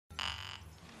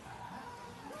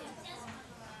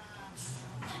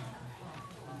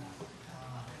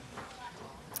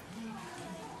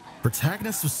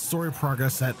Protagonist with story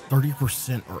progress at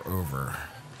 30% or over.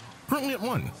 Currently at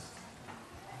 1.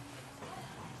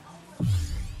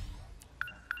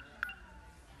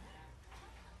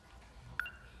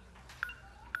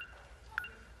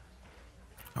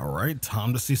 All right,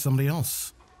 time to see somebody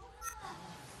else.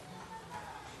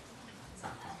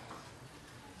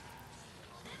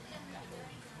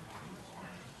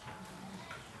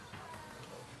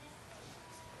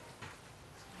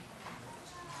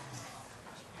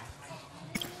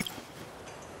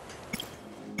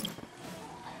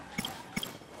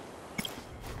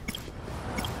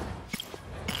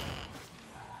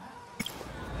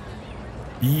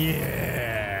 Yeah.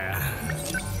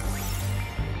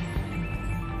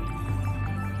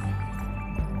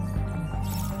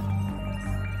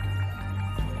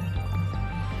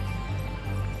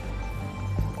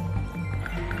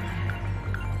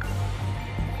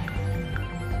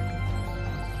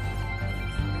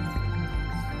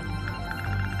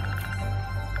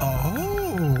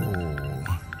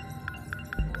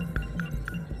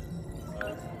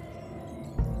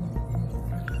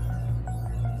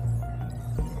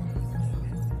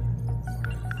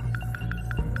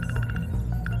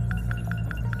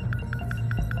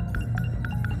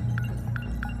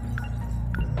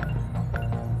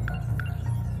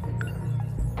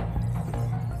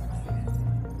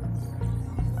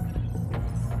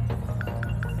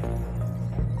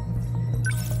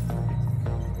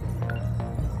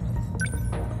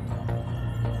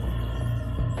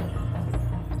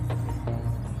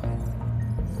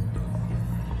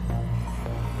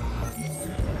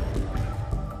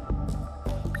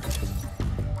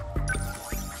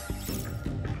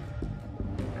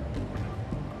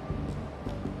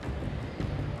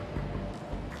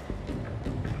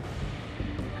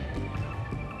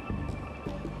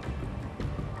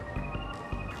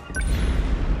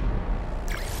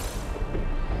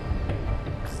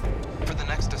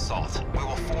 We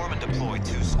will form and deploy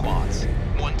 2 squads,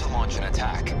 one to launch an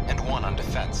attack and one on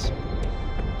defense.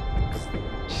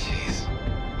 Jeez,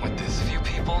 with this few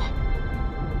people,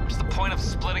 what's the point of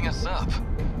splitting us up?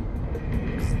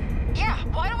 Yeah,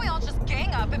 why don't we all just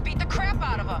gang up and beat the crap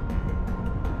out of them?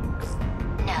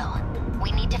 No,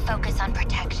 we need to focus on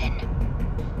protection.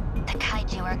 The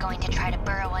Kaiju are going to try to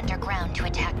burrow underground to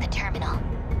attack the terminal.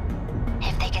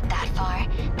 If they get that far,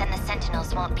 then the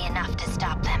Sentinels won't be enough to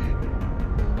stop them.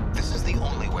 This is the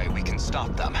only way we can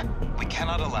stop them. We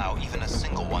cannot allow even a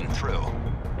single one through.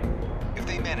 If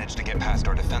they manage to get past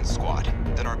our defense squad,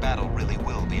 then our battle really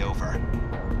will be over.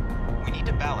 We need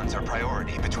to balance our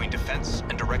priority between defense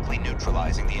and directly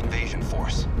neutralizing the invasion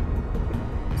force.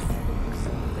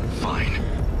 Fine.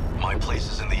 My place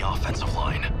is in the offensive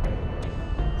line.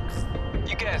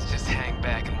 You guys just hang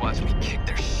back and watch me kick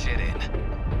their shit in.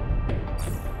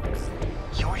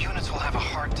 Your units will have a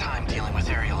hard time dealing with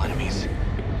aerial enemies.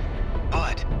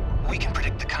 But we can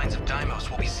predict the kinds of dymos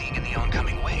we'll be seeing in the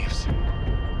oncoming waves.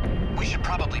 We should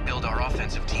probably build our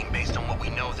offensive team based on what we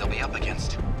know they'll be up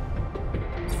against.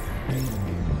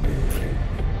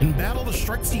 In battle, the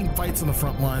strike team fights on the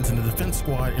front lines and the defense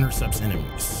squad intercepts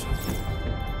enemies.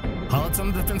 Pilots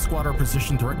on the defense squad are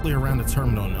positioned directly around the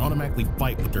terminal and automatically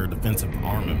fight with their defensive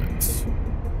armaments.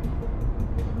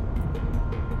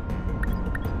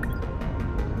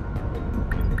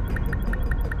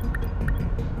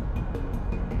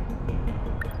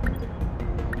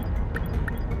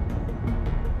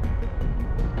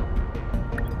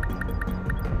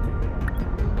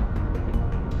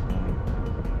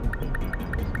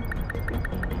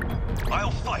 I'll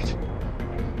fight.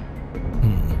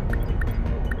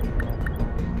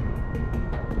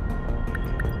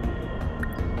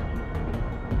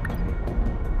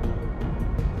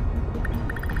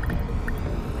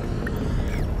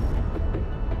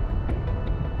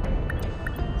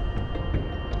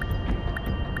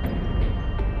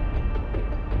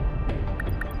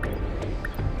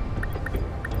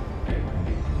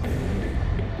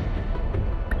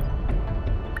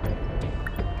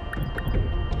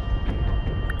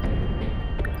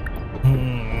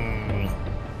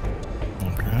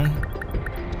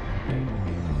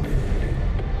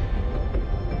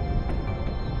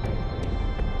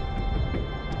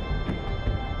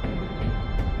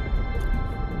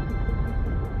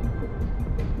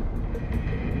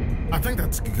 I think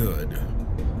that's good.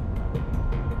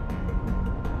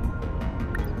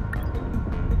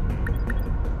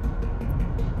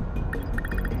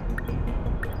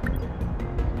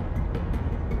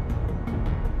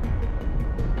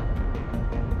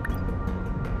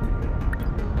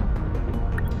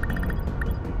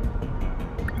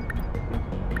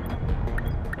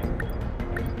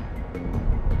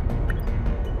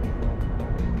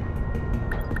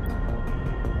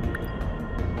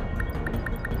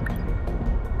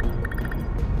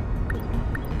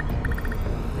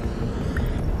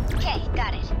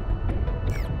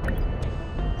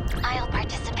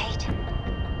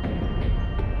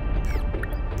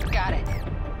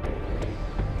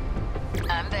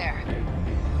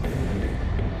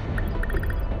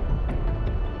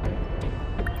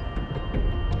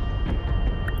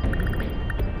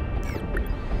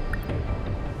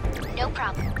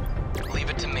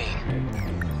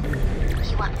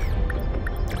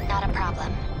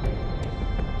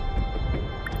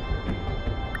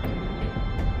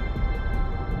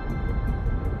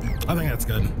 I think that's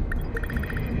good.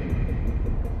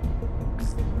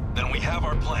 Then we have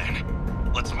our plan.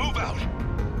 Let's move out.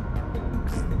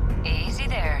 Easy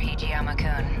there,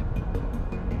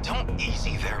 Hijiyama-kun. Don't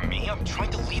easy there me. I'm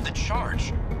trying to lead the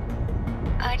charge.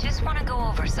 I just want to go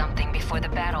over something before the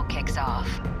battle kicks off.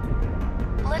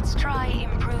 Let's try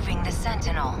improving the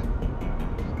Sentinel.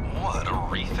 What, a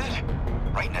refit?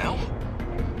 Right now?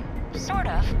 Sort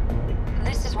of.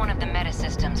 This is one of the meta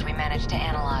systems we managed to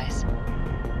analyze.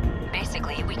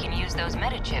 Basically, we can use those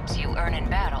meta chips you earn in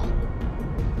battle.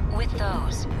 With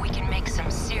those, we can make some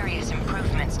serious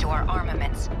improvements to our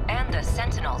armaments and the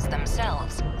Sentinels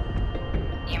themselves.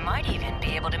 You might even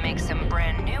be able to make some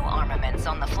brand new armaments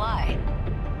on the fly.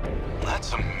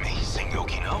 That's amazing,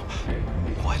 Yukino.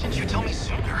 Why didn't you tell me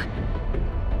sooner?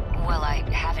 Well, I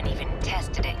haven't even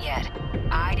tested it yet.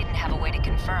 I didn't have a way to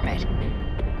confirm it.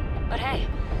 But hey,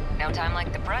 no time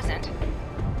like the present.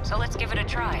 So let's give it a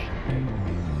try.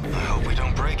 I hope we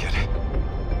don't break it.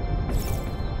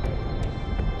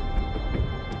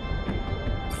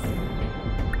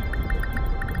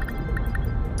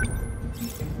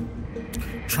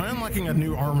 Try unlocking a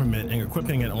new armament and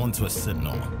equipping it onto a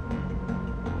Sentinel.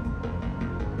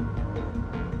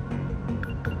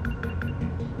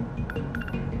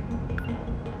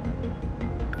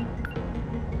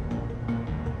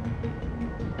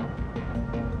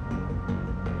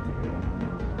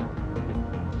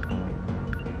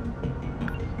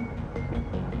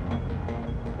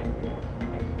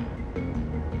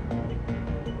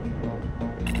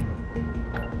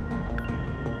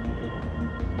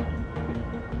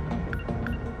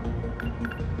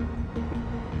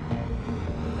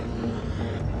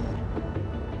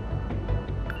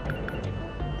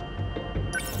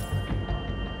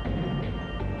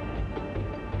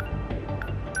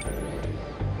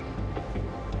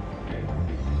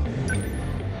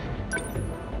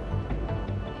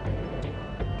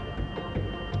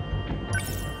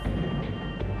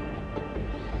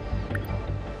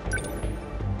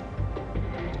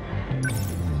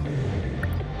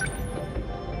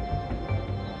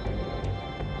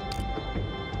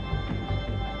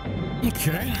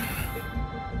 Okay.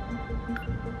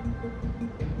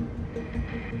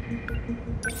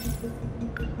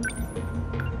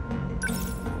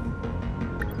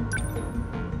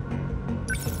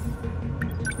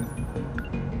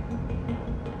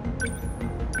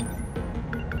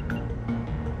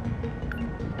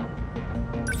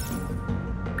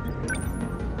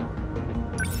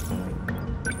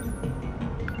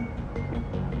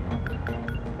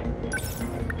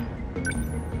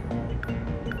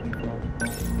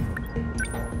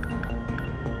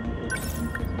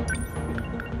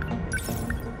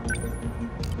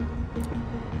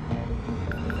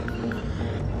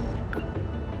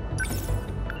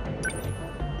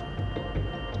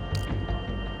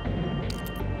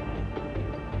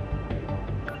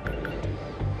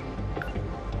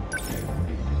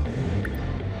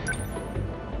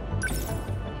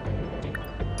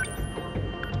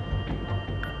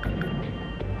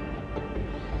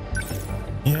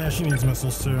 Yeah, she needs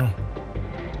missiles too.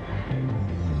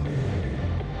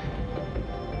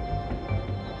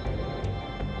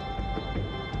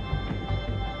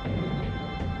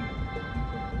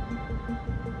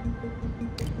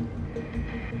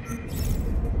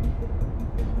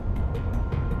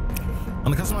 On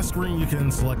the customized screen, you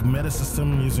can select meta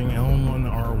system using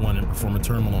L1, R1 and perform a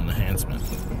terminal enhancement.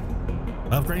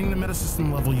 By upgrading the meta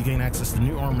system level, you gain access to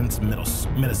new armaments and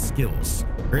meta skills.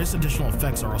 Various additional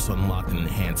effects are also unlocked and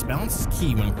enhanced. Balance is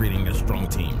key when creating a strong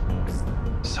team.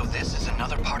 So this is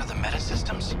another part of the meta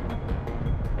systems?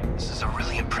 This is a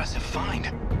really impressive find.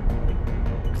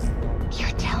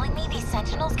 You're telling me these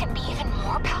Sentinels can be even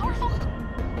more powerful?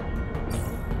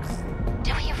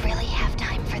 Do we really have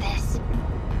time for this?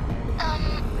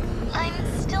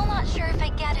 I'm still not sure if I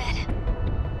get it.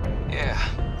 Yeah.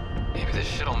 Maybe this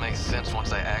shit'll make sense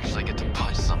once I actually get to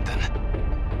punch something.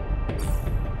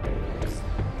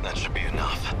 That should be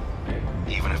enough.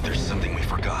 Even if there's something we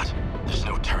forgot, there's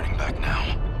no turning back now.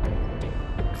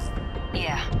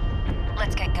 Yeah.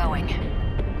 Let's get going.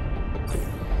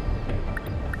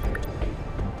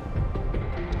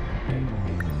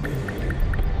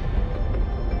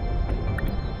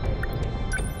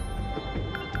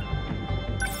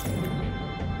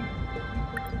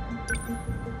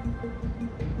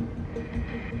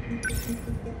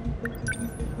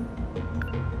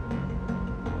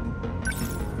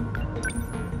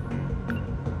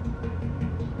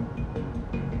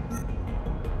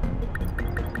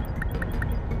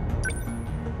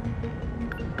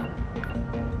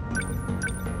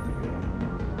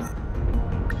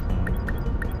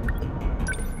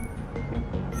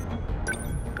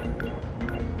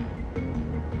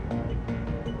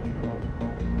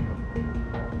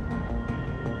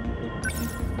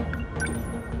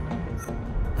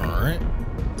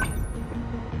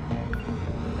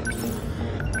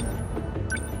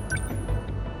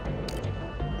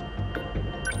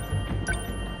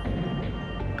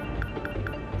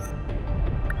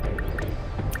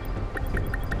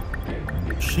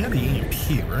 She had the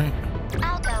EMP, right?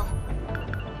 I'll go.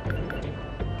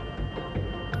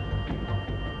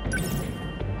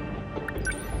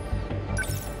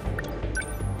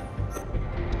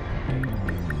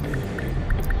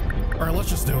 All right, let's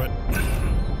just do it.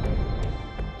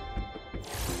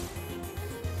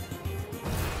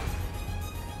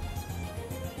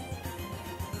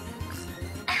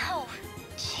 Ow.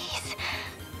 Jeez.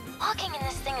 Walking in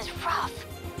this thing is rough.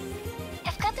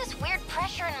 I've got this weird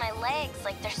pressure in my legs,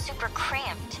 like they're super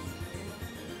cramped.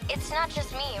 It's not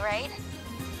just me, right?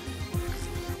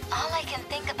 All I can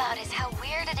think about is how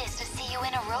weird it is to see you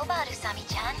in a robot,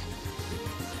 Usami-chan.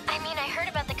 I mean, I heard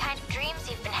about the kind of dreams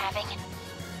you've been having.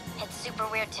 It's super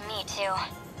weird to me, too.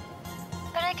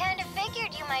 But I kind of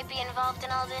figured you might be involved in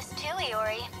all this too,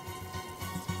 Iori.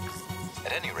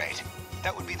 At any rate,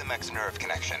 that would be the mech's nerve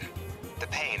connection. The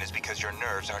pain is because your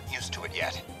nerves aren't used to it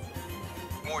yet.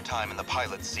 More time in the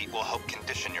pilot's seat will help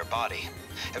condition your body.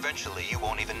 Eventually, you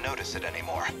won't even notice it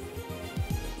anymore.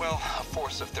 Well, a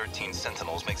force of 13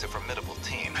 Sentinels makes a formidable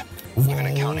team, even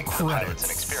accounting for the pilot's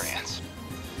inexperience.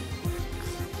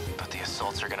 But the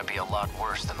assaults are gonna be a lot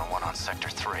worse than the one on Sector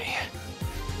 3.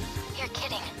 You're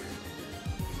kidding.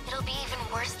 It'll be even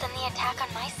worse than the attack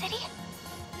on my city?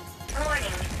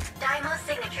 Warning. Daimo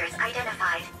signatures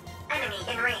identified. Enemy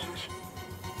in range.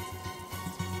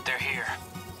 They're here.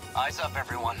 Eyes up,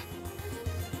 everyone.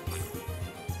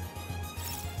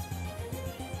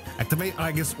 Activate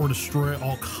Aegis or destroy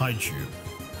all Kaiju.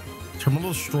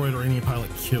 Terminal destroyed or any pilot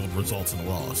killed results in a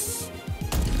loss.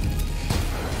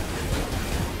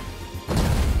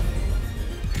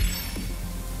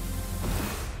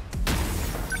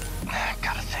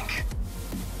 Gotta think.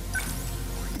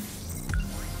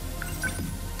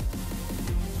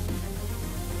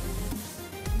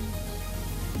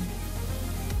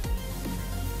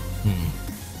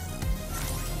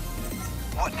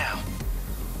 What now?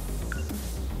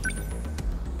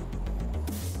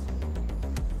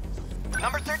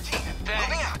 Number 13,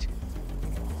 moving out.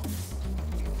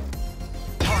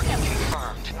 Target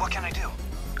confirmed. What can I do?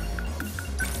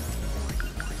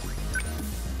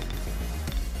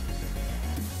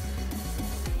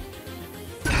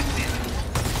 That's it.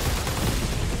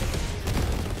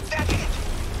 That's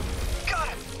it. Got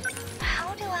him.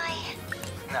 How do I...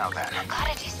 Now then,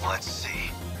 Gotta do something. let's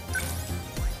see.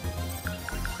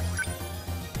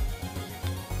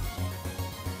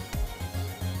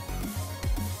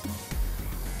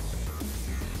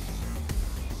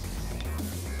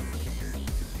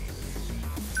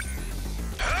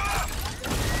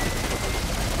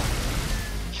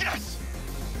 Yes!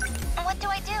 What do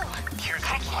I do? Here's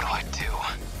what do I do?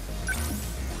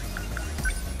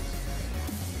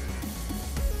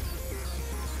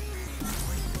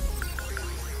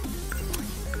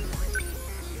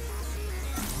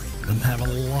 And have a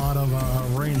lot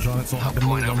of range on it, so I'll have to move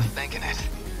Point them. overthinking it.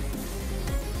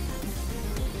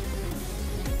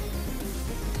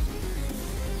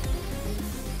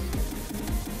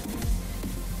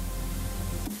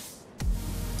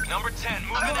 Number 10,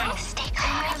 moving out. Stay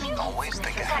calm. Always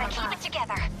think Gotta ahead. keep it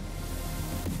together.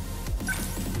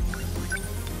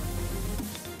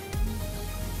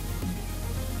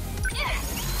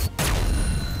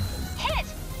 Hit!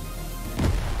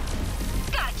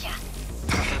 Gotcha!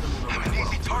 I'm an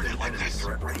easy target like this.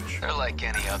 They're like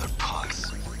any other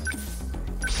punks.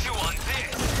 Chew on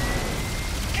this.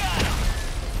 Got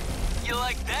him! You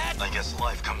like that? I guess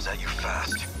life comes at you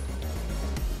fast.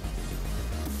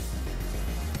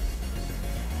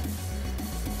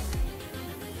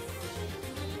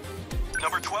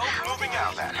 Number 12, moving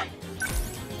out then.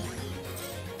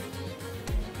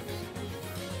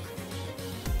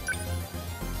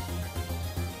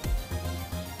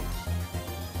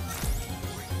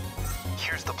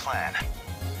 Here's the plan.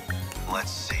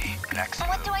 Let's see. Next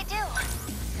What move. do I do?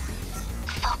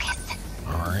 Focus.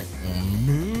 All right, we'll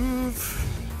move.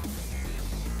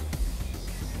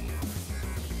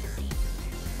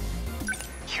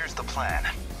 Here's the plan.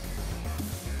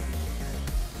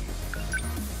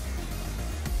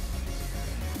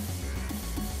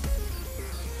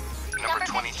 Number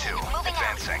 22, moving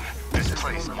out. advancing. This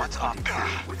place, what's up there?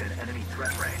 Within enemy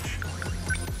threat range.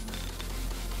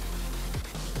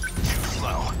 Too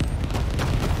slow.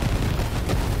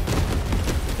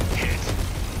 Hit.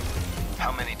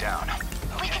 How many down?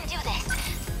 We can do this.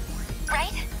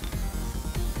 Right?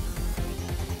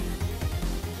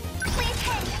 Please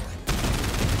hit.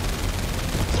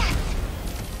 Yes.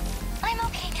 I'm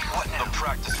okay now. What now? The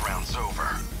practice round's over.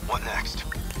 What next?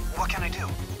 What can I do?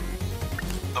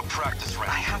 The practice round.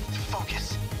 I have to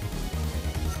focus.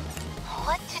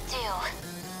 What to do?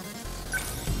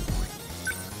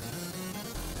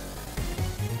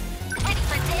 Ready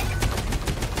for this?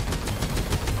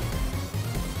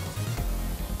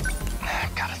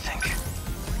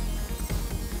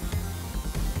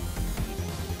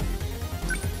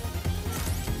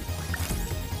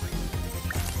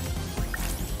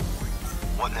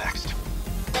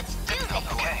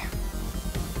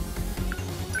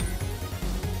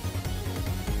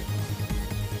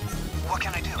 What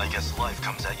can I do? I guess life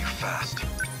comes at you fast.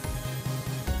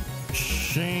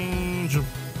 Change of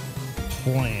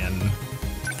plan.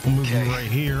 We'll move you right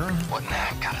here. What now?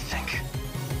 Gotta think.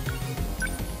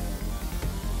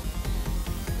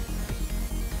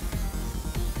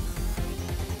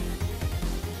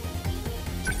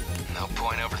 No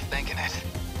point overthinking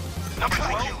it. Number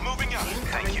 12, moving up.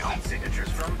 Thank you. Signatures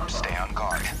from above. Stay on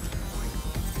guard.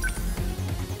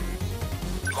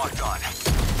 Locked on.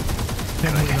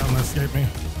 Can't believe that one escaped me.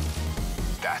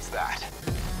 That's that.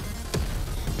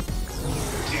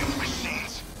 Damn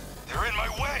machines. They're in my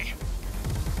way.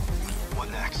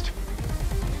 What next?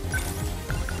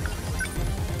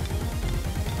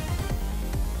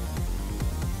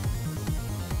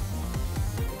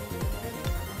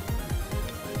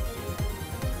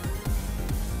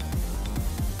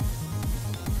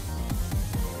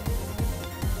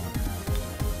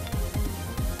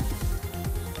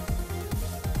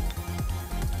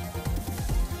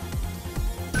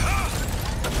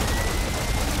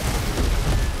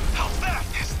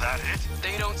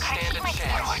 They don't stand a chance.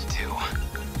 What do I do?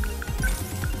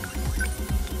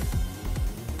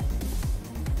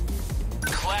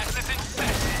 Class is in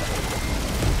session.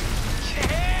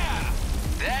 Yeah!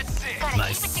 That's it. Gotta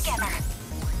Nice. keep it together.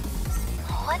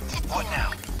 What to do? What now?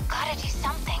 Gotta do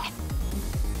something.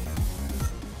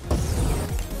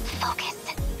 Focus.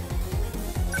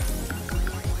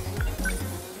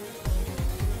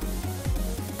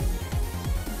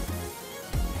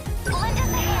 Lend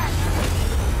us a hand.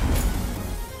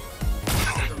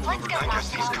 Let's go, I guess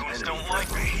these Roscoe. goons don't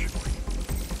like me.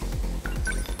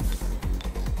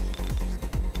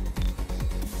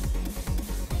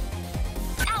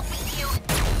 I'll beat you.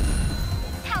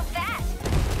 How's that?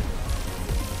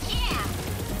 Yeah.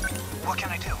 What can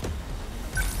I do?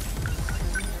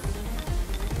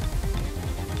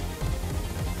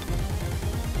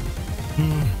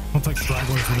 I'll take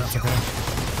stragglers if that's okay.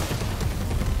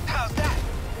 How's that?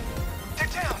 They're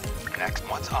down. Next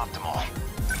one's optimal.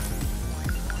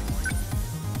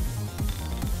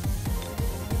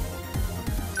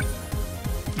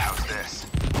 How's this?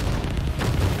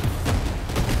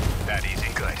 That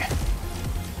easy. Good.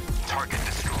 Target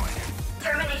destroyed.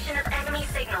 Termination of enemy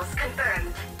signals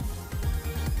confirmed.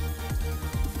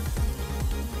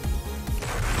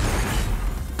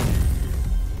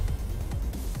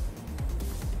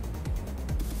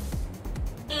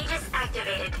 Aegis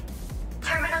activated.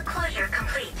 Terminal closure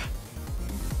complete.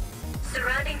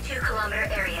 Surrounding 2-kilometer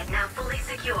area now fully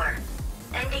secure.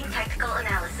 Ending technical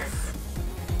analysis.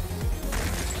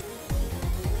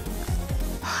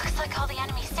 Looks like all the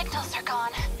enemy signals are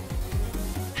gone.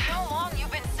 How long you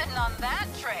been sitting on that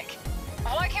trick?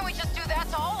 Why can't we just do that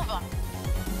to all of them?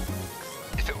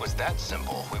 If it was that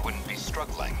simple, we wouldn't be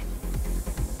struggling.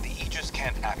 The Aegis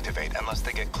can't activate unless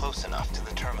they get close enough to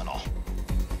the terminal.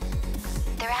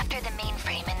 They're after the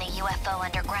mainframe in the UFO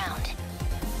underground.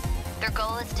 Their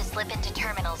goal is to slip into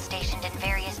terminals stationed in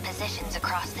various positions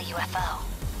across the UFO.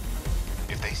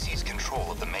 If they seize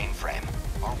control of the mainframe,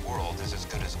 our world is as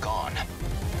good as gone.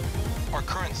 Our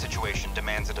current situation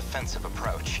demands a defensive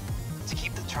approach. To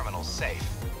keep the terminals safe,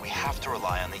 we have to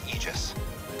rely on the Aegis.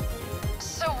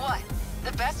 So what?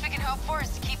 The best we can hope for is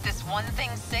to keep this one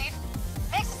thing safe?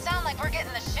 Makes it sound like we're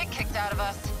getting the shit kicked out of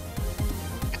us.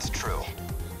 It's true.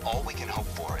 All we can hope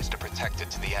for is to protect it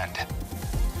to the end.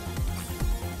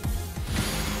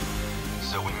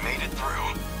 So we made it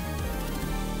through.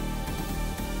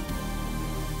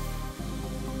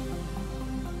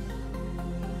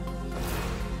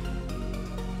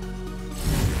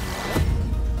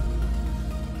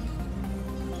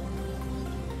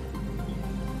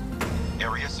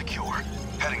 Area secure.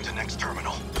 Heading to next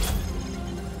terminal.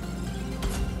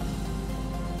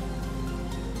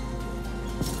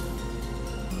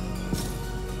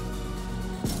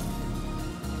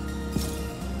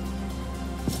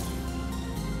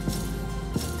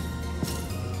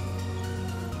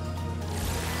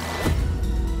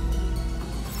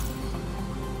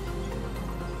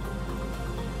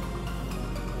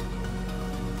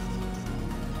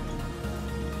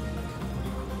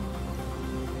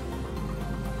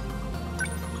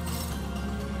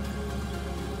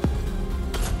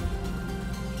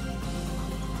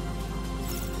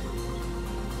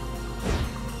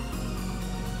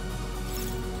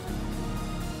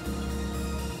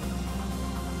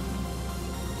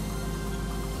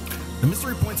 The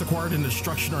mystery points acquired in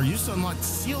destruction are used to unlock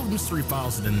sealed mystery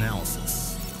files and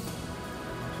analysis.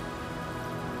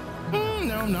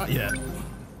 No, not yet.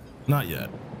 Not yet.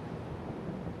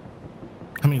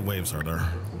 How many waves are there?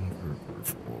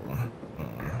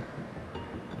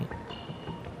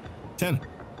 10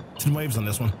 waves on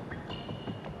this one.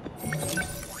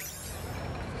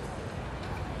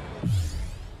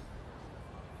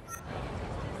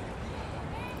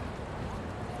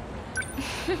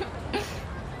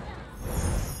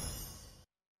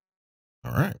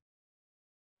 All right.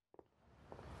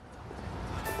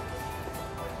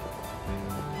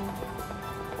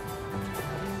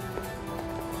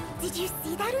 Did you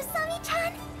see that,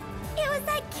 Usami-chan? It was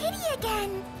that kitty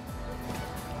again.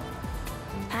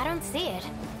 I don't see it.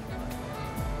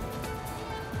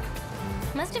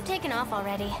 Must have taken off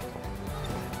already.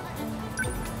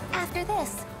 After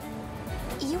this,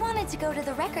 you wanted to go to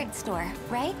the record store,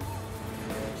 right?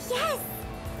 Yes!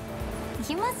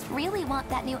 You must really want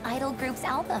that new idol group's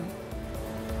album.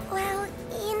 Well,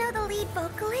 you know the lead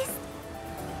vocalist?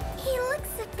 He looks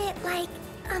a bit like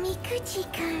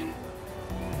Amiguchi-kun.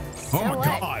 Oh So my what?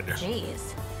 God.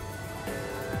 Jeez.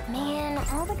 Man,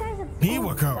 all the guys at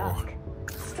school Miwako.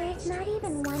 suck. There's not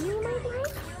even one you might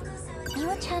like?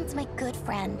 Miwa-chan's my good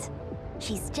friend.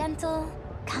 She's gentle,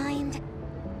 kind,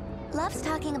 loves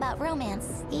talking about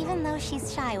romance, even though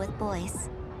she's shy with boys.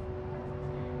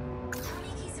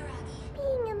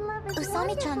 Being in love is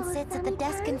Usami-chan sits at the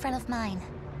desk in front of mine.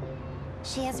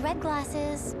 She has red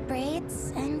glasses,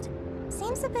 braids, and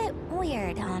seems a bit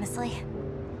weird, honestly.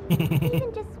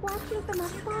 Even just watching from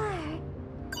afar.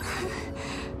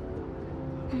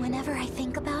 Whenever I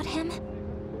think about him,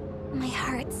 my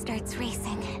heart starts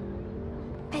racing.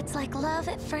 It's like love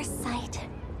at first sight.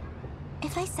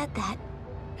 If I said that,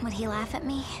 would he laugh at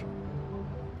me?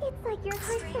 It's like your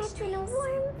heart wrapped in a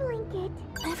warm blanket.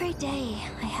 Every day,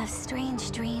 I have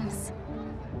strange dreams.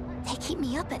 They keep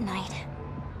me up at night.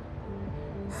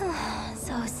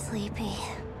 So sleepy.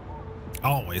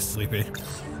 Always sleepy.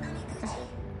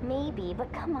 Maybe,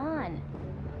 but come on.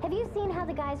 Have you seen how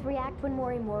the guys react when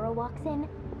Morimura walks in?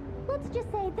 Let's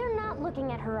just say they're not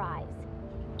looking at her eyes.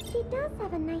 She does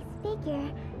have a nice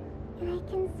figure, and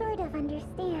I can sort of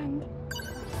understand.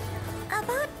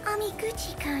 About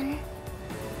Amiguchi-kun,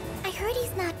 I heard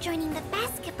he's not joining the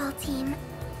basketball team.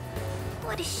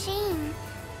 What a shame.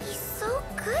 He's so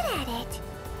good at it.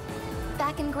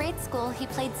 Back in grade school, he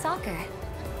played soccer.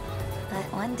 But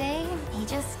one day, he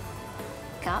just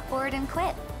got bored and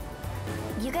quit.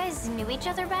 You guys knew each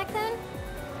other back then?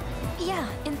 Yeah,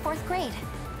 in 4th grade.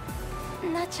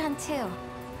 Na-chan too.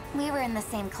 We were in the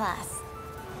same class.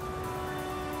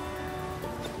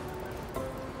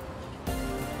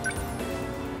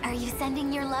 Are you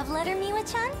sending your love letter,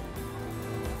 Miwa-chan?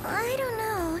 I don't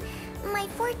know. My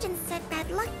fortune said bad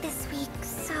luck this week,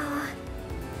 so...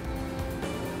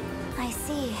 I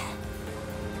see.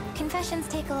 Confessions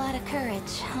take a lot of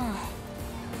courage, huh?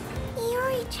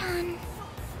 Yuri-chan.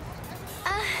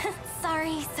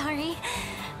 Sorry.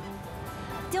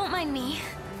 Don't mind me.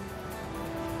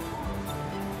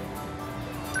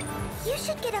 You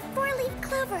should get a 4-leaf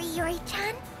clover,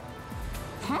 Yuri-chan.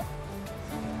 Huh?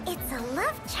 It's a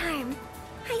love charm.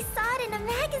 I saw it in a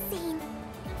magazine.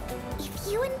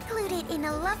 If you include it in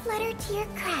a love letter to your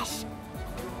crush,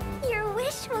 your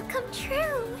wish will come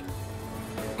true.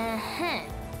 Uh-huh.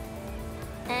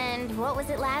 And what was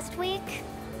it last week?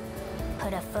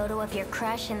 Put a photo of your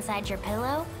crush inside your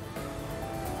pillow?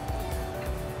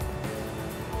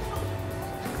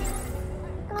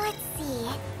 Let's see.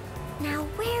 Now,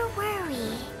 where were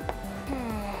we?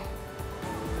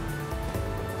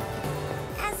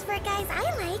 As for guys I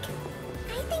like,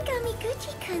 I think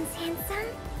Amiguchi-kun's handsome.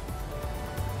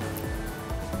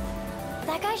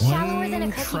 That guy's shallower than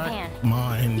a cookie One-track pan.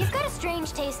 mind. You've got a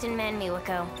strange taste in men,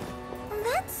 Miwako.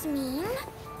 That's mean.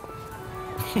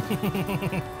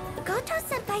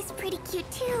 Goto-senpai's pretty cute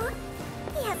too.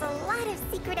 He has a lot of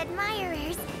secret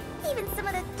admirers, even some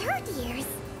of the 3rd years.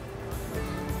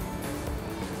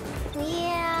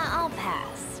 Yeah, I'll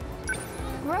pass.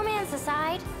 Romance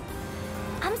aside,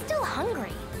 I'm still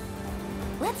hungry.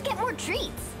 Let's get more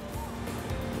treats.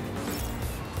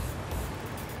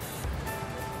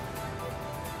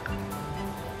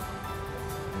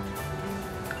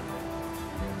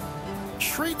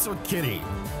 Treats or kitty?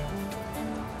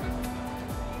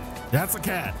 That's a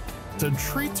cat. So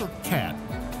treats or cat?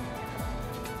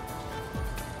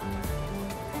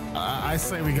 I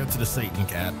say we go to the Satan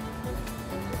cat.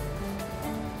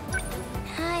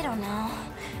 I don't know.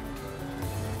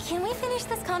 Can we finish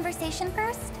this conversation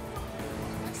first?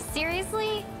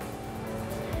 Seriously?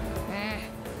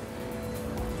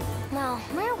 Well,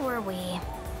 where were we?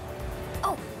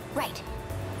 Oh, right.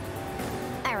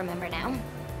 I remember now.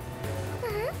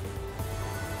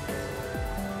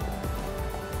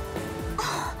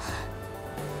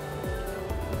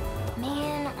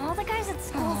 Man, all the guys at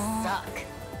school suck.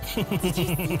 Did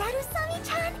you see that,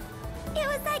 Usami-chan? It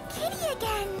was that kitty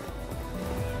again.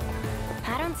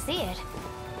 I don't see it.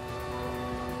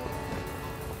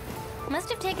 Must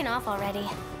have taken off already.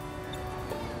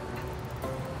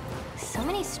 So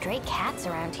many stray cats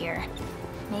around here.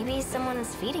 Maybe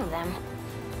someone's feeding them.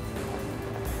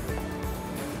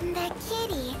 That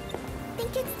kitty.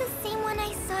 Think it's the same one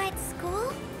I saw at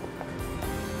school?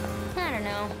 I don't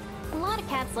know. A lot of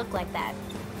cats look like that.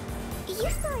 You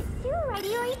saw it too, right,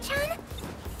 Yuri-chan?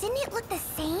 Didn't it look the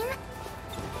same?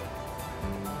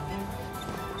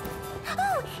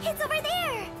 Oh, it's over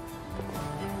there!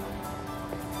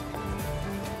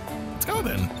 Let's go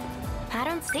then. I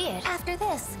don't see it. After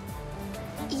this,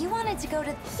 you wanted to go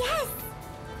to... Yes!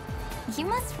 You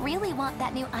must really want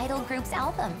that new idol group's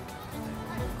album.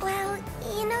 Well,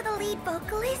 you know the lead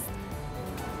vocalist?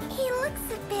 He looks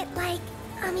a bit like...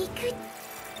 he could...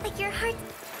 like your heart...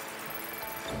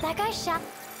 That guy shot...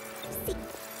 See...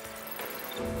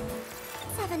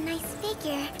 Let's have a nice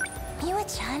figure.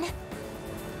 Miwa-chan,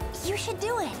 you should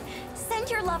do it.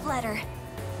 Send your love letter.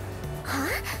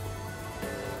 Huh?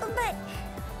 But...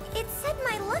 it said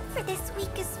my luck for this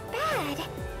week is bad.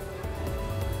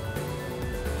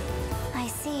 I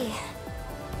see.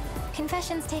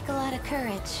 Confessions take a lot of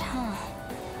courage, huh?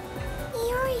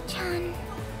 Yuri-chan...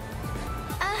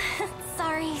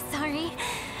 sorry.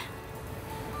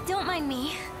 Don't mind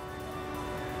me.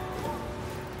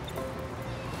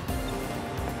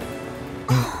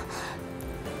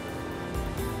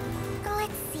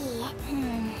 Let's see.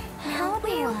 How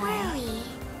Where do I... were we?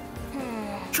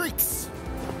 Treats.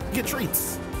 Get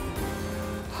treats.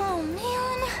 Oh,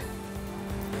 man.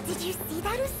 Did you see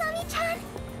that, Usami-chan?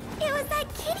 It was that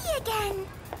kitty again.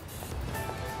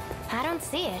 I don't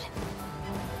see it.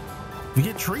 We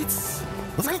get treats.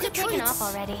 Let's go get Taken treats. off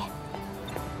already.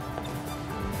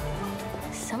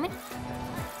 So many...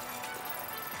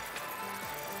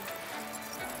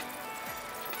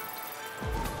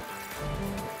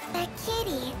 That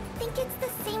kitty. Think it's the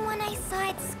same one I saw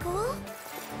at school?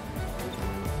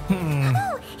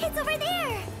 Oh, it's over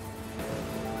there!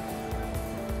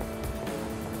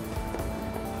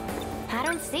 I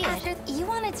don't see it. After you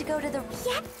wanted to go to the...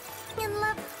 Yeah, in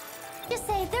love. Just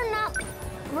say they're not...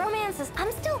 romances.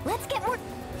 I'm still... Let's get more...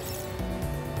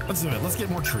 Let's do it. Let's get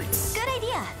more treats. Good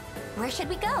idea. Where should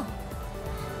we go?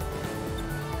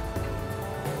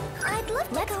 I'd love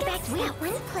to go back to that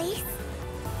one place.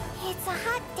 It's a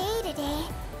hot day today.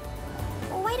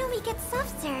 Why don't we get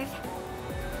soft serve?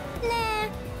 Nah.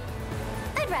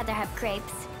 I'd rather have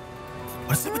crepes.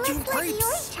 I said with you Let's let crepes.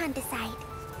 Yuri-chan decide.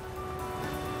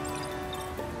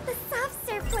 The soft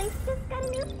serve place just got a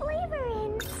new flavor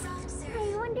in.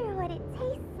 I wonder what it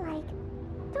tastes like.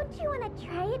 Don't you want to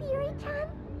try it, Yuri-chan?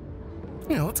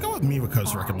 Yeah, let's go with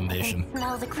Miwako's recommendation.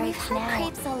 Smell the crepes now. We've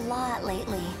had crepes a lot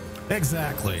lately.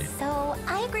 Exactly. So,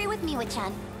 I agree with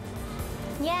Miwa-chan.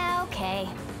 Yeah, okay.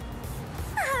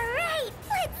 Alright,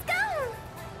 let's go!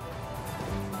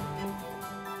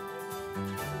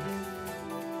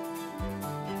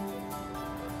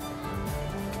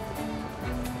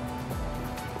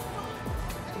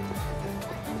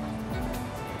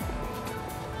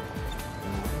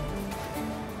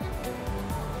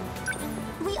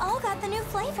 We all got the new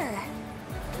flavor.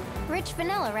 Rich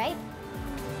vanilla, right?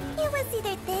 It was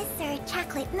either this or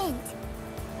chocolate mint.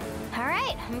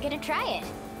 Alright, I'm gonna try it.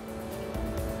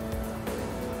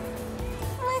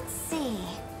 Let's see.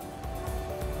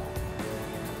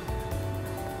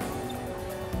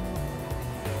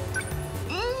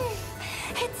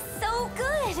 It's so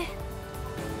good!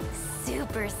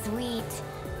 Super sweet.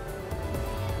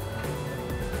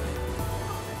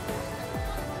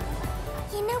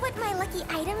 You know what my lucky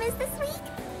item is this week?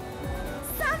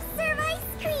 Soft serve ice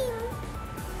cream!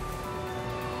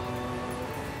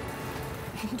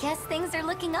 Guess things are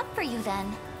looking up for you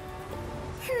then.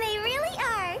 They really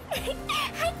are!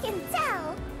 I can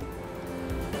tell!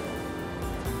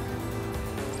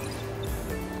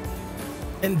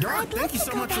 And Dark, I'd thank love you to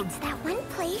so go much back for... to that one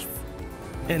place.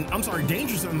 And I'm sorry,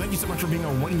 Danger Zone, thank you so much for being a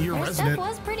 1-year Their resident stuff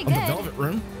was pretty of the good. Velvet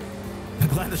Room. I'm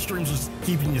glad the stream's just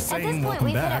keeping you At sane. this point, Welcome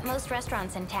we've hit back. up most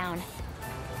restaurants in town.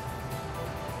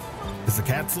 Is the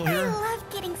cat still I here? love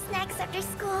getting snacks after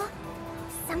school.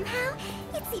 Somehow,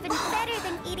 it's even better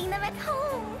than eating them at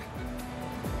home.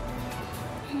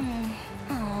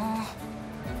 Aww.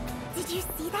 Did you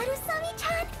see that,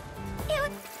 Usami-chan? It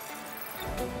was...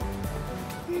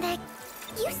 That...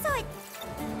 You saw it...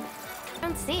 I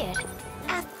don't see it.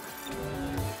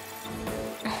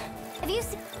 Have you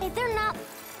seen... They're not...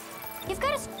 You've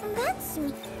got to... That's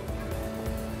me.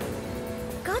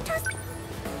 Go toss...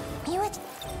 Miwa...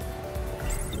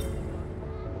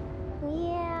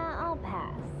 Yeah, I'll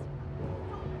pass.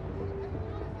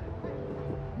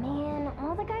 Man,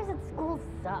 all the guys at school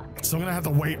suck. So I'm gonna have to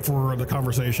wait for the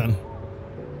conversation.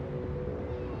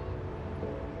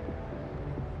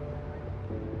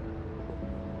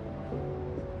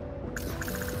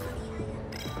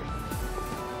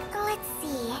 Let's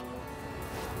see.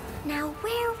 Now,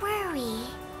 where were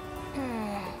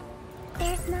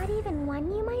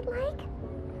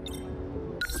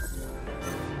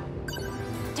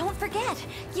forget.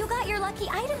 You got your lucky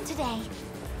item today.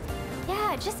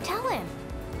 Yeah, just tell him.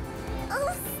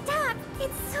 Oh, stop!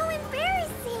 It's so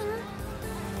embarrassing!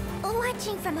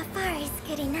 Watching from afar is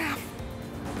good enough.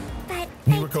 But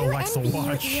I do envy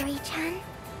you, Yuri-chan.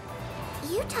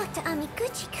 You talk to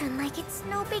Amiguchi-kun like it's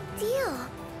no big deal.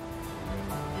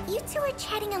 You two are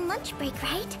chatting on lunch break,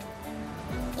 right?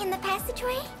 In the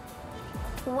passageway?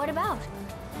 What about?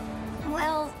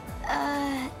 Well,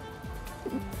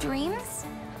 dreams?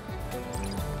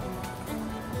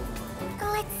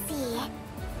 Let's see.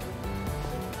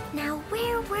 Now,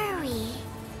 where were we?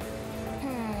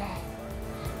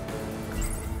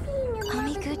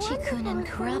 Amiguchi-kun and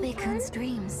Kurabe-kun's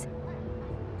dreams.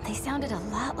 They sounded a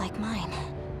lot like mine.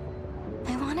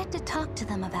 I wanted to talk to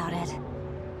them about it.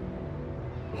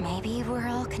 Maybe we're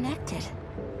all connected.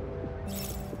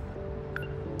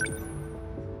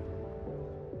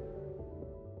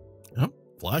 Oh,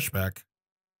 flashback.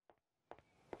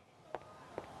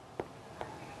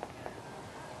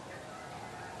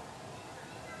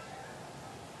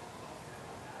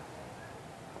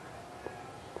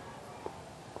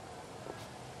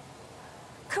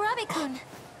 Kurabe-kun!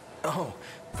 Oh,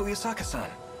 Fuyusaka-san.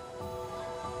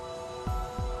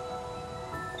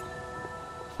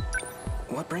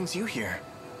 What brings you here?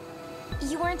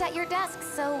 You weren't at your desk,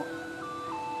 so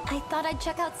I thought I'd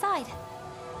check outside.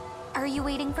 Are you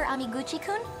waiting for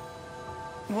Amiguchi-kun?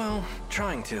 Well,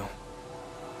 trying to.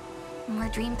 More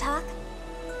dream talk?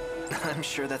 I'm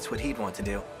sure that's what he'd want to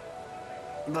do.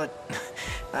 But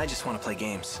I just want to play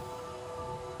games.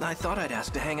 I thought I'd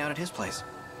ask to hang out at his place.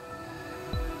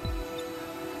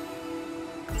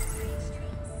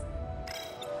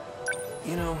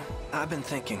 You know, I've been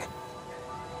thinking.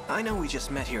 I know we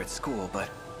just met here at school, but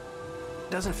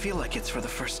it doesn't feel like it's for the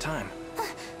first time.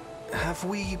 Have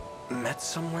we met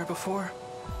somewhere before?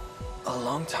 A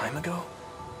long time ago?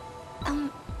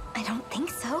 I don't think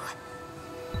so.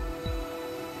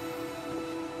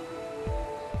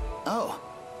 Oh.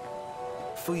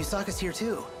 Fuyusaka's here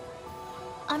too.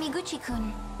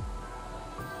 Amiguchi-kun.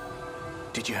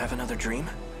 Did you have another dream?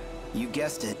 You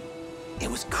guessed it. It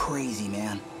was crazy,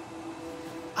 man.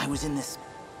 I was in this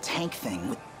tank thing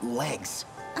with legs,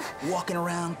 walking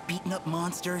around, beating up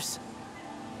monsters.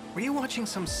 Were you watching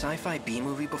some sci-fi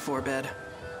B-movie before bed?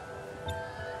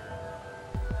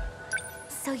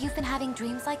 So you've been having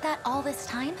dreams like that all this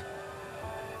time?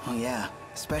 Oh yeah,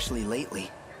 especially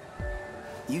lately.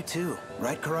 You too,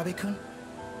 right, Kurabe-kun?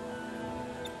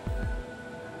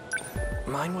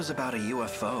 Mine was about a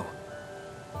UFO.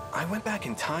 I went back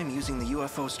in time using the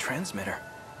UFO's transmitter.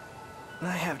 I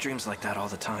have dreams like that all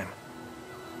the time.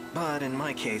 But in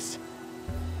my case,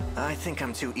 I think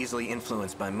I'm too easily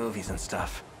influenced by movies and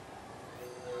stuff.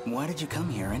 Why did you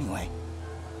come here anyway?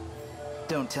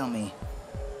 Don't tell me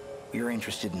you're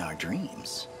interested in our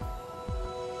dreams.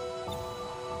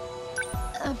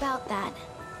 About that.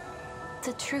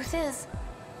 The truth is,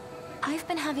 I've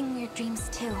been having weird dreams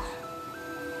too.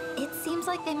 It seems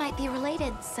like they might be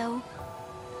related, so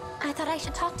I thought I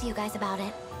should talk to you guys about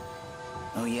it.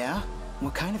 Oh yeah?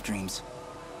 What kind of dreams?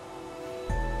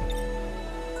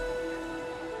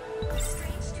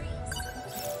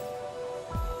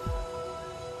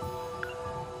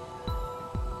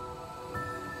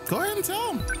 Go ahead and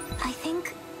tell him. I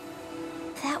think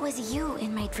that was you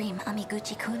in my dream,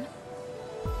 Amiguchi-kun.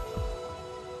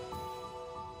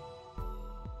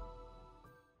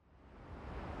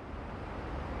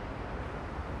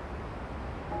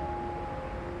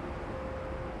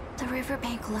 The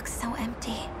riverbank looks so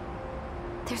empty.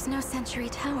 There's no Century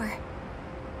Tower.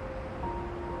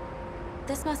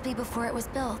 This must be before it was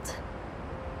built.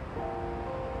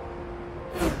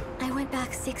 I went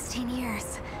back 16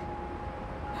 years.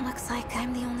 Looks like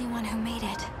I'm the only one who made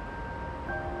it.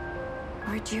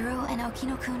 Were Jiro and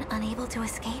Okino-kun unable to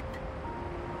escape?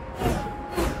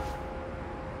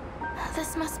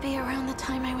 This must be around the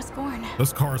time I was born.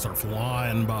 Those cars are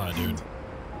flying by, dude.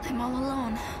 And I'm all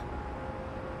alone.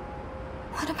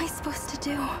 What am I supposed to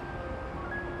do?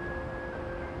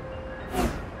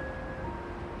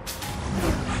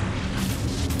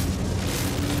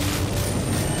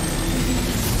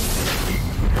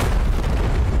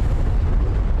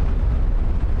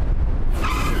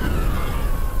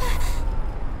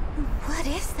 What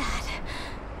is that?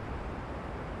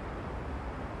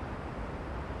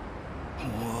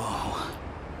 Whoa.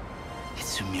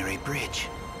 It's Sumire Bridge.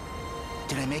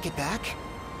 Did I make it back?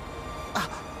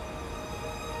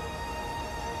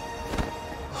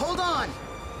 Hold on!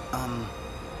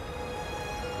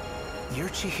 You're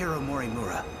Chihiro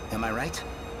Morimura, am I right?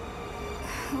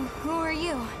 Who are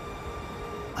you?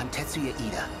 I'm Tetsuya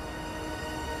Ida.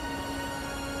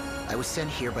 I was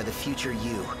sent here by the future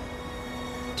you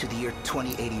to the year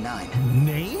 2089.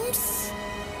 Names?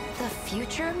 The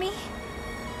future me?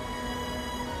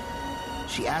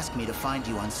 She asked me to find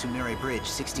you on Sumire Bridge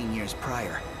 16 years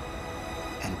prior,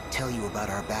 and tell you about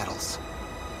our battles.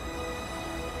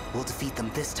 We'll defeat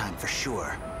them this time for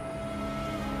sure.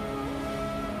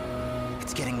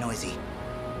 It's getting noisy.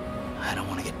 I don't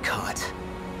want to get caught.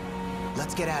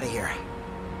 Let's get out of here.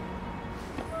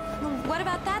 What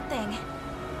about that thing?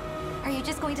 Are you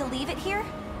just going to leave it here?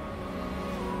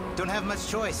 Don't have much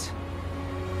choice.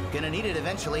 Gonna need it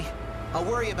eventually. I'll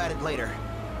worry about it later.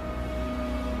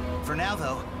 For now,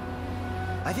 though,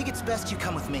 I think it's best you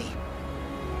come with me.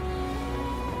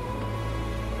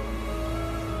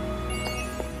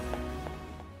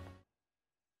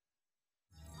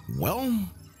 Well,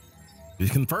 we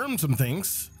confirmed some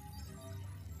things.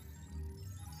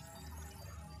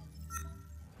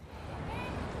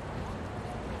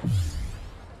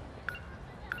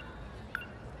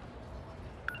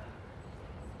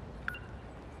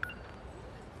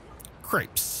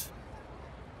 Crepes.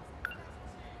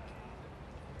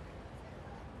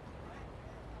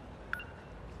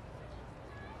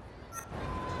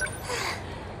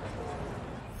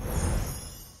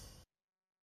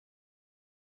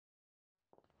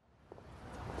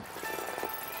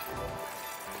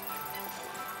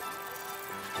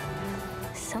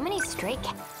 So many stray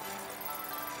cats.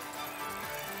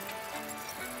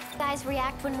 Guys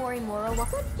react when Morimura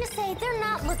walks. Let's just say they're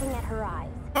not looking at her eyes.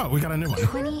 Oh, we got a new one.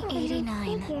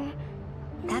 2089.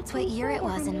 That's what year it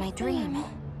was in my dream.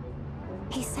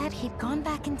 He said he'd gone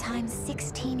back in time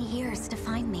 16 years to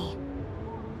find me.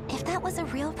 If that was a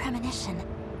real premonition,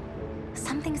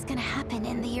 something's gonna happen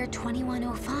in the year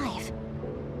 2105.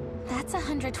 That's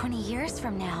 120 years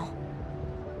from now.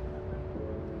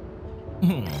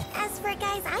 As for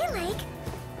guys I like,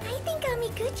 I think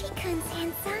Amiguchi-kun's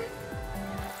handsome.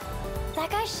 That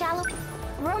guy's shallow.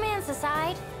 Romance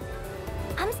aside,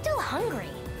 I'm still hungry.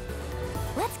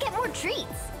 Let's get more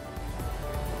treats.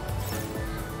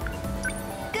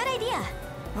 Good idea.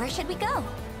 Where should we go?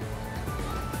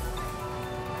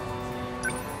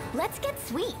 Let's get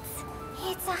sweets.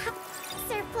 It's a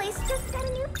their place just got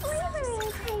a new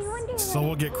flavor. I wonder. So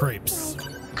we'll get crepes.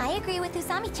 I agree with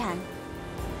Usami-chan.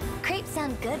 Crepes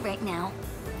sound good right now.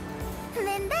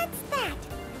 Then that's that.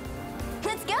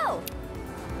 Let's go!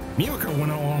 Miyako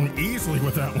went along easily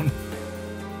with that one.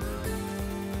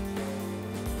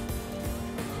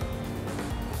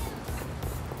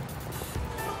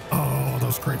 Oh,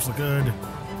 those crepes look good.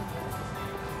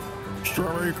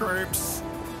 Strawberry crepes.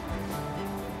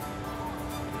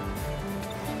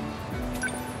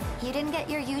 You didn't get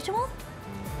your usual?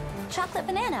 Chocolate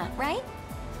banana, right?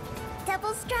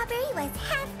 Double strawberry was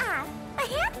half off. I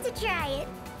have to try it.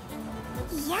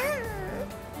 Yum.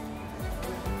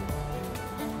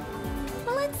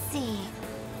 Let's see.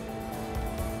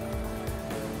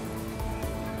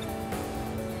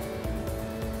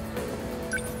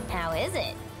 How is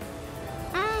it?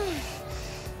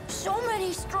 So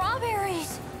many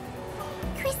strawberries.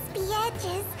 Crispy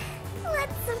edges.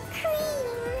 Lots of cream.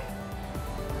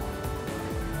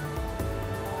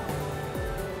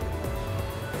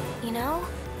 You know,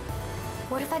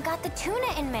 what if I got the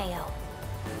tuna in mayo?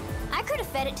 I could have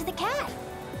fed it to the cat.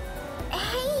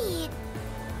 Hey,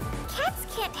 cats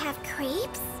can't have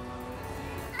crepes.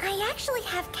 I actually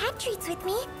have cat treats with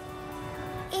me.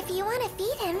 If you want to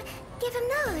feed him, give him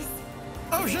those.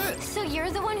 Oh shit! So you're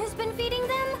the one who's been feeding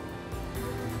them?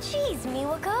 Jeez,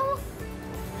 Miwako.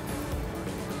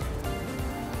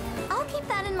 I'll keep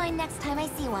that in mind next time I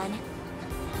see one.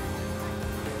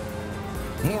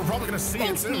 Well, we're probably gonna see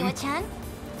Thanks, it soon. Miwa-chan.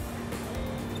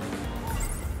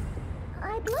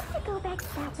 I'd love to go back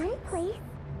to that one place.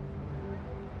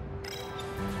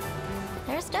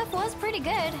 Their stuff was pretty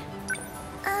good.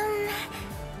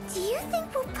 Do you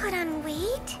think we'll put on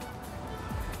weight?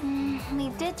 We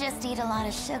did just eat a lot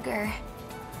of sugar.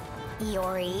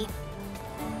 Yori,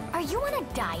 are you on a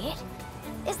diet?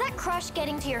 Is that crush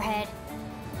getting to your head?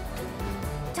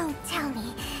 Don't tell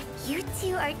me. You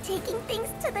two are taking things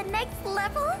to the next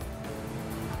level?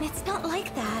 It's not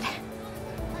like that.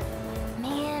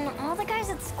 Man, all the guys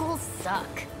at school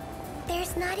suck.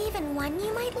 There's not even one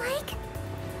you might like?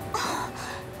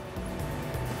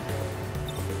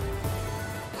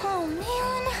 Oh,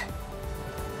 man.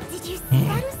 Did you see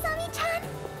that, Usami-chan?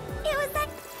 It was that...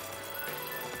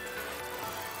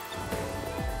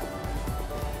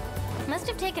 Must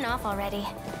have taken off already.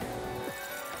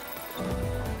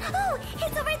 Oh,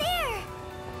 it's over there!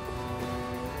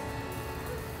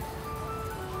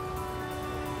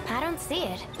 I don't see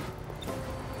it.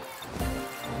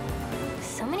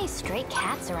 So many stray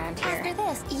cats around here. After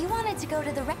this, you wanted to go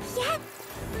to the Yeah.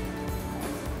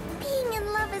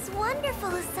 wonderful,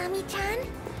 Asami-chan.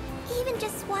 Even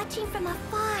just watching from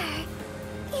afar,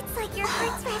 it's like your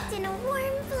heart's wrapped in a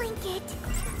warm blanket.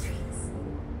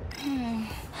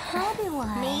 How do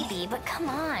I? Maybe, but come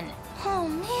on. Oh,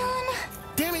 man.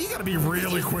 Damn it, you gotta be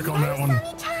really quick on that one.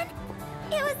 Asami-chan?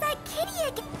 It was that kitty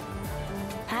again.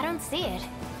 I don't see it.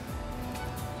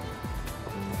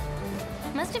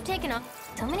 Must have taken off.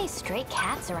 So many stray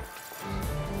cats around.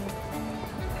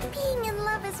 Being in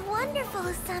love is wonderful,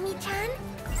 Asami-chan.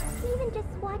 Even just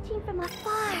watching from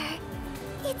afar,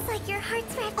 it's like your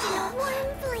heart's wrapped in a warm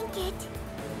blanket.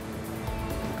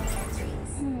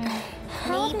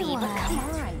 Maybe, but come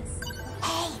on.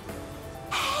 Hey!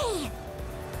 Hey!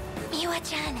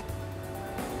 Miwa-chan!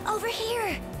 Over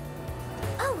here!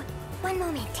 Oh, one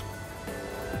moment.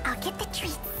 I'll get the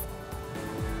treats.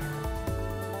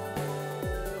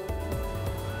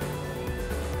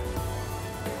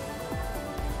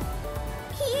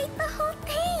 He ate the whole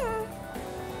thing!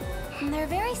 They're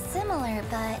very similar,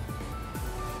 but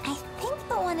I think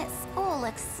the one at school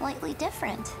looks slightly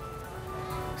different.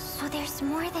 So there's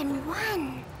more than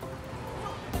one.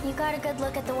 You got a good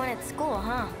look at the one at school,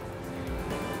 huh?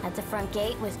 At the front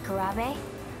gate with Kurabe?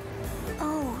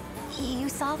 Oh, you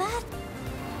saw that?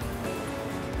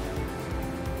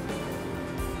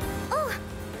 Oh!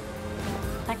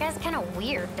 That guy's kind of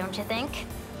weird, don't you think?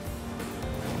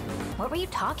 What were you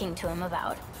talking to him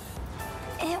about?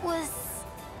 It was...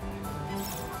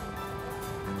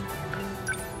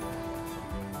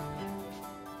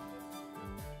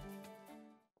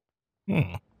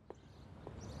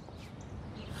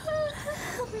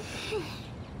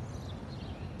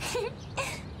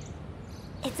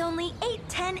 It's only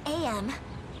 8:10 a.m.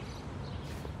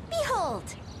 Behold,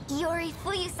 Iori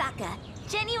Fuyusaka,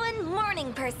 genuine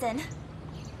morning person.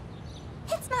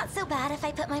 It's not so bad if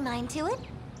I put my mind to it.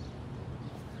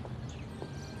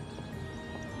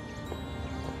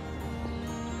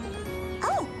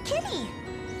 Oh, kitty!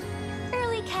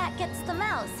 Early cat gets the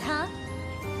mouse, huh?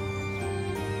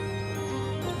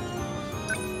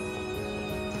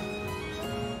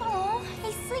 Oh,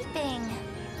 he's sleeping.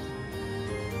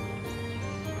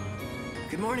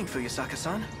 Good morning,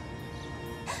 Fuyusaka-san.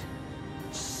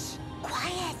 Shh,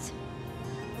 quiet.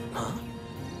 Huh?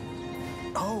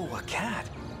 Oh, a cat.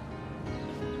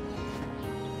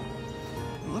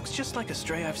 Looks just like a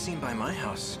stray I've seen by my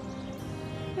house.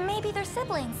 Maybe they're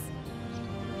siblings.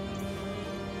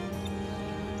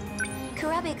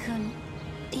 Kurabe-kun,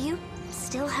 do you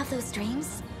still have those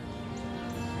dreams?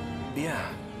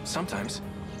 Yeah, sometimes.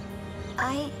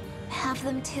 I have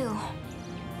them too.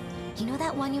 You know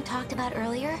that one you talked about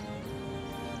earlier?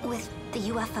 With the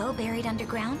UFO buried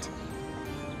underground?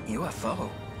 UFO?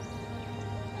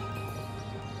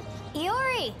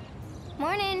 Iori!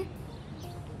 Morning.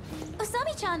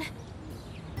 Usami-chan!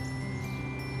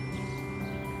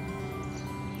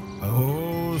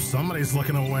 Oh, somebody's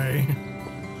looking away.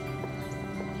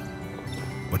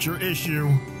 What's your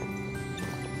issue?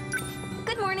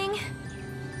 Good morning.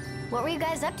 What were you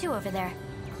guys up to over there?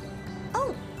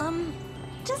 Oh,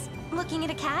 just looking at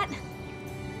a cat.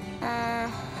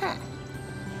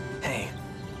 Hey,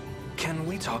 can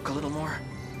we talk a little more?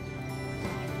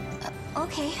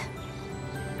 Okay.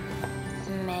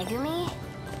 Megumi?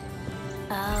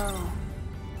 Oh.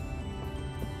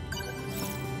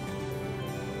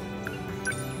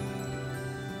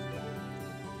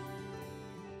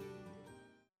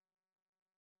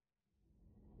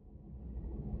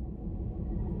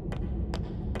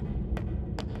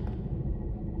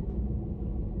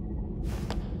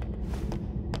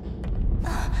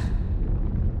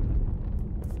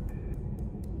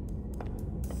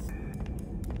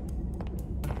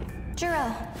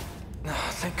 Jiro. Oh,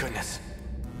 thank goodness.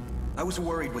 I was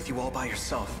worried with you all by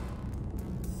yourself.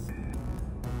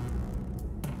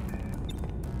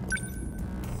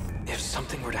 If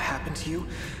something were to happen to you,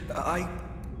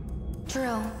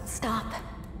 Jiro, stop.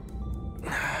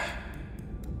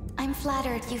 I'm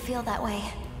flattered you feel that way.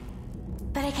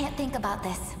 But I can't think about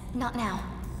this. Not now.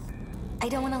 I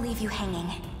don't want to leave you hanging.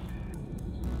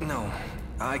 No,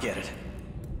 I get it.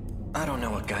 I don't know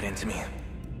what got into me.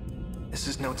 This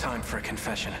is no time for a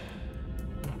confession.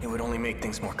 It would only make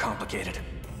things more complicated.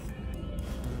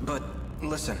 But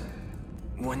listen,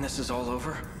 when this is all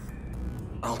over,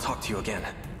 I'll talk to you again.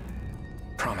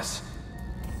 Promise.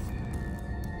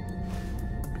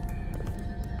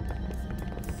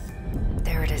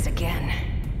 There it is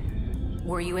again.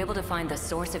 Were you able to find the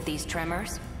source of these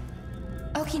tremors?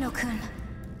 Okino-kun.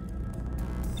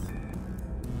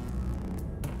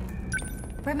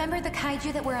 Remember the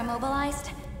Kaiju that were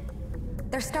immobilized?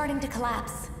 They're starting to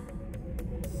collapse.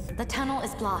 The tunnel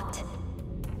is blocked.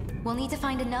 We'll need to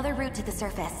find another route to the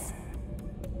surface.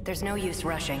 There's no use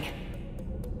rushing.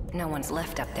 No one's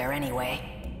left up there anyway.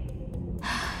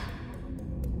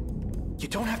 You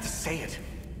don't have to say it.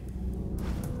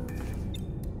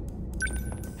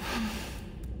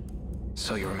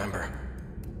 So you remember.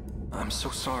 I'm so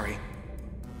sorry.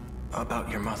 About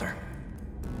your mother.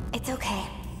 It's okay.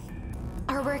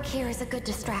 Our work here is a good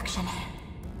distraction.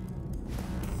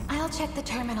 I'll check the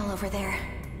terminal over there.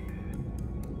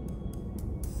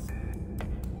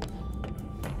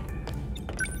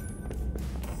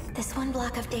 This one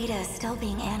block of data is still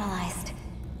being analyzed.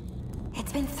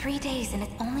 It's been 3 days and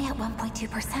it's only at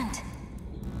 1.2%.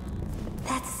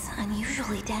 That's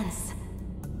unusually dense.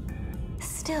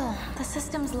 Still, the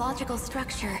system's logical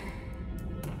structure,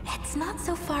 it's not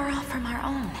so far off from our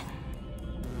own.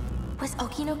 Was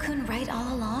Okino-kun right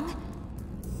all along?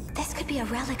 This could be a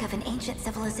relic of an ancient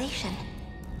civilization.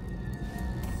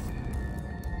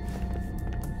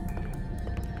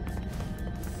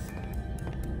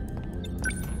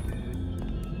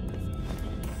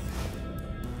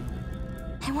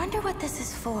 I wonder what this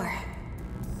is for.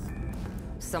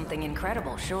 Something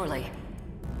incredible, surely.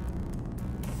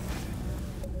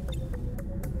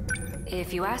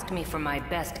 If you asked me for my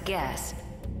best guess,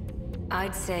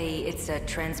 I'd say it's a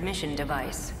transmission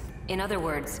device. In other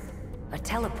words, a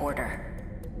teleporter.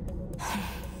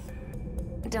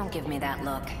 Don't give me that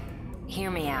look.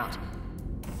 Hear me out.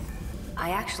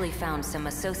 I actually found some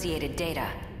associated data.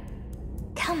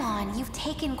 Come on, you've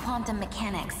taken quantum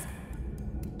mechanics.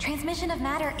 Transmission of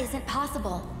matter isn't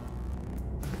possible.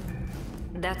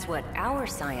 That's what our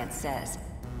science says.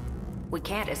 We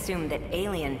can't assume that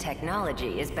alien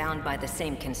technology is bound by the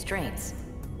same constraints.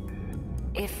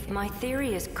 If my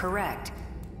theory is correct,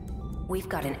 we've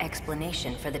got an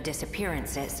explanation for the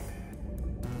disappearances.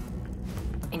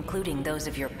 Including those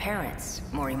of your parents,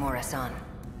 Morimura-san.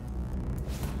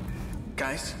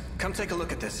 Guys, come take a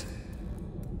look at this.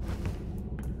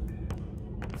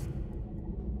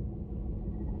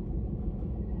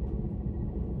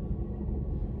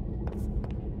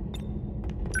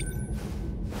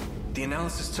 The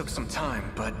analysis took some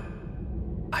time, but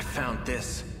I found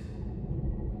this.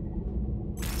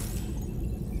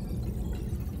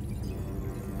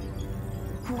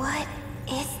 What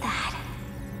is that?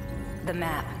 The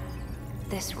map.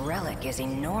 This relic is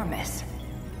enormous.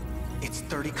 It's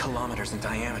 30 kilometers in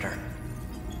diameter.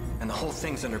 And the whole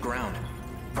thing's underground,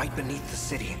 right beneath the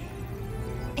city.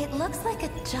 It looks like a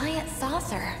giant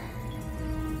saucer.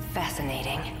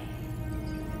 Fascinating.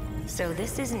 So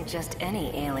this isn't just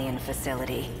any alien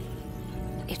facility.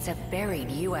 It's a buried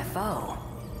UFO.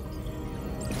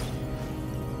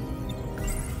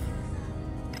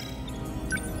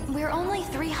 We're only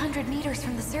 300 meters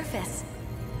from the surface.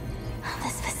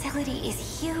 This facility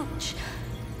is huge.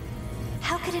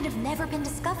 How could it have never been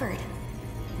discovered?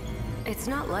 It's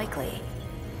not likely.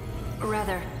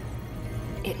 Rather,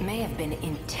 it may have been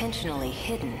intentionally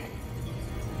hidden.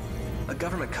 A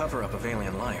government cover-up of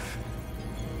alien life.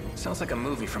 Sounds like a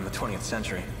movie from the 20th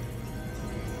century.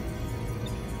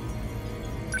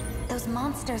 Those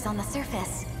monsters on the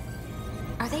surface.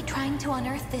 Are they trying to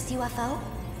unearth this UFO?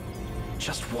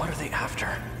 Just what are they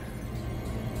after?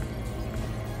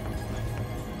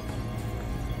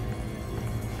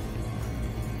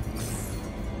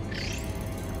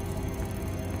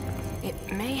 It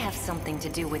may have something to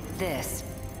do with this.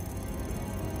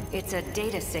 It's a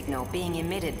data signal being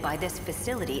emitted by this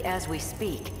facility as we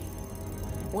speak.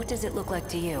 What does it look like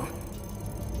to you?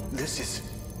 This is...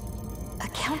 a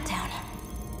countdown.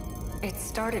 It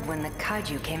started when the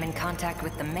Kaiju came in contact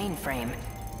with the mainframe.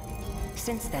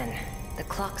 Since then, the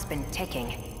clock's been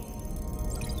ticking.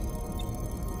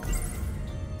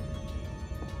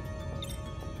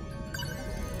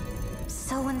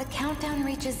 So when the countdown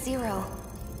reaches 0,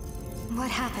 what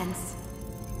happens?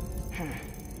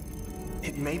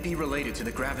 It may be related to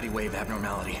the gravity wave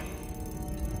abnormality.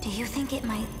 Do you think it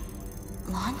might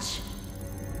launch?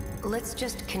 Let's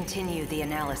just continue the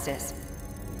analysis.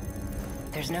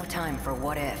 There's no time for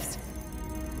what-ifs.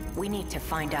 We need to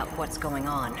find out what's going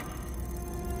on.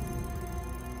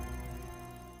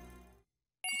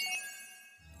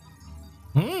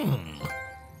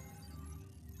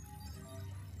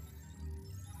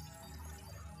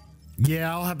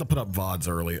 Yeah, I'll have to put up VODs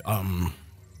early.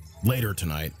 Later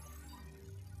tonight.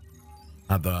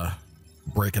 I have to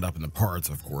break it up into parts,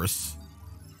 of course.